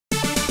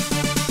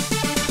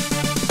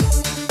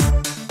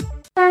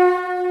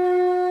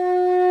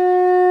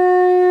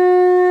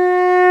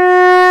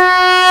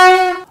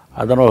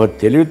అతను ఒక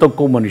తెలివి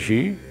తక్కువ మనిషి,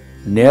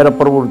 నేర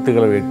ప్రవృత్తి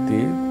గల వ్యక్తి.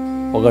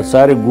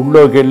 ఒకసారి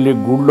గుళ్ళోకి వెళ్ళి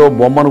గుళ్ళో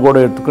బొమ్మను కూడా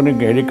ఎత్తుకుని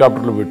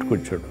హెలికాప్టర్లో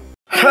పెట్టుకొచ్చాడు.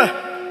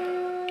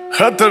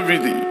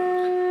 హతవిధి,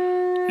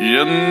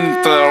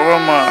 ఎంత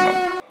అవమానం,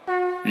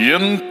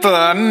 ఎంత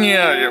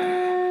అన్యాయం!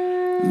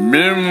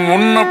 మేము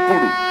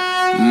ఉన్నప్పుడు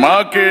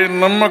మాకే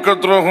నమ్మక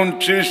ద్రోహం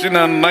చేసిన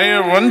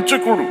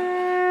నయవంచకుడు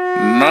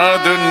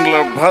నాదెండ్ల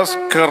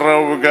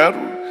భాస్కర్రావు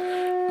గారు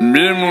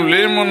మేము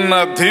లేమున్న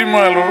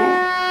ధీమాలో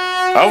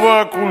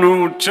అవాకులు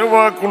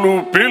చెవాకులు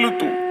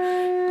పేలుతూ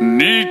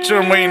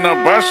నీచమైన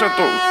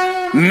భాషతో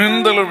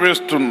నిందలు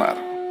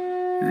వేస్తున్నారు.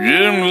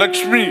 ఏం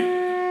లక్ష్మి,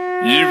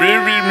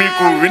 ఇవేవి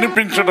మీకు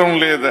వినిపించడం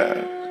లేదా?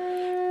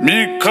 మీ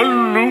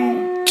కళ్ళు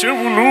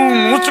చెవులు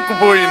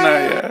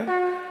మూసుకుపోయినాయా?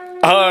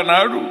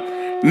 ఆనాడు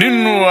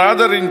నిన్ను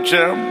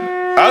ఆదరించాం,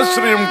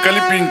 ఆశ్రయం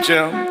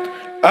కల్పించాం,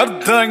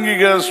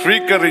 అర్ధాంగిగా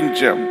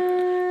స్వీకరించాం.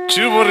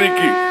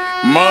 చివరికి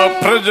మా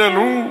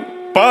ప్రజలు,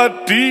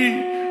 పార్టీ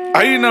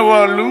అయిన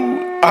వాళ్ళు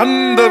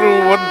అందరూ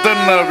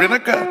వద్దన్న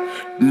వెనక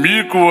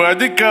మీకు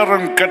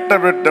అధికారం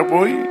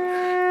కట్టబెట్టబోయి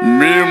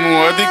మేము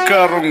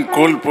అధికారం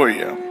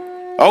కోల్పోయాం,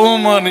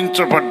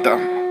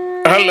 అవమానించబడ్డాం.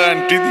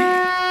 అలాంటిది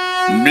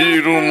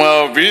మీరు మా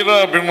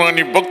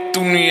వీరాభిమాని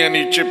భక్తుని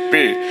అని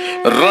చెప్పే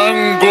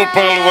రామ్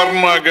గోపాల్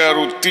వర్మ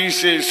గారు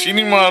తీసే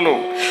సినిమాలో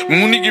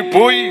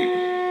మునిగిపోయి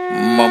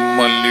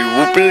మమ్మల్ని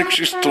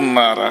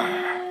ఉపేక్షిస్తున్నారా?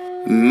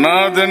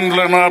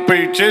 నాదెండ్ల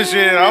నాపై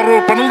చేసే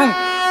ఆరోపణలు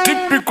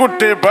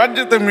తిప్పికొట్టే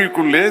బాధ్యత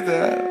మీకు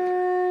లేదా?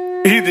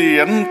 ఇది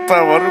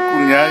ఎంతవరకు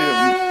న్యాయం?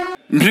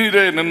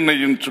 మీరే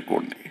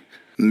నిర్ణయించుకోండి.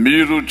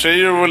 మీరు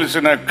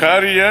చేయవలసిన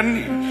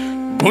కార్యాన్ని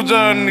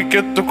భుజాన్ని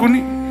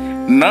కెత్తుకుని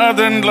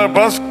నాదెండ్ల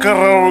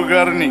భాస్కర్రావు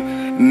గారిని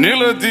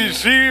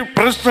నిలదీసి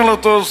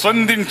ప్రశ్నలతో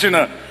సంధించిన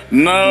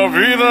నా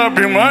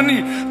వీరాభిమాని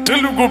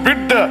తెలుగు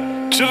బిడ్డ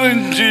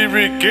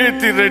Chiranjeevi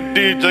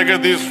Kethireddy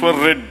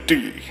Jagadishwar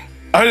Reddy.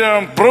 I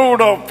am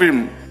proud of him.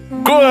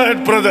 Go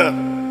ahead, brother.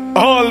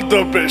 All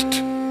the best.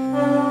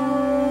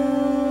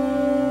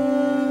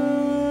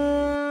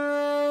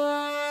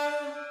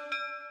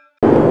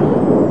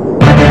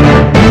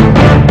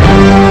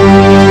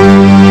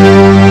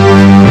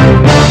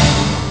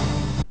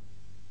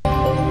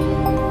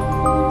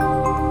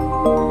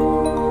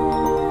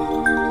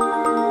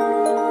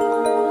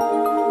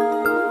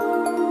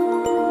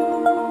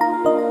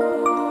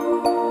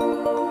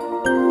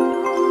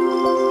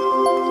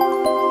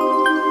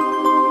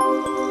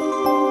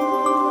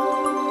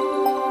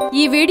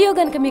 ఈ వీడియో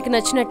గనుక మీకు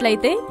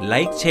నచ్చినట్లయితే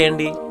లైక్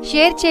చేయండి,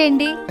 షేర్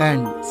చేయండి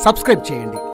అండ్ సబ్స్క్రైబ్ చేయండి.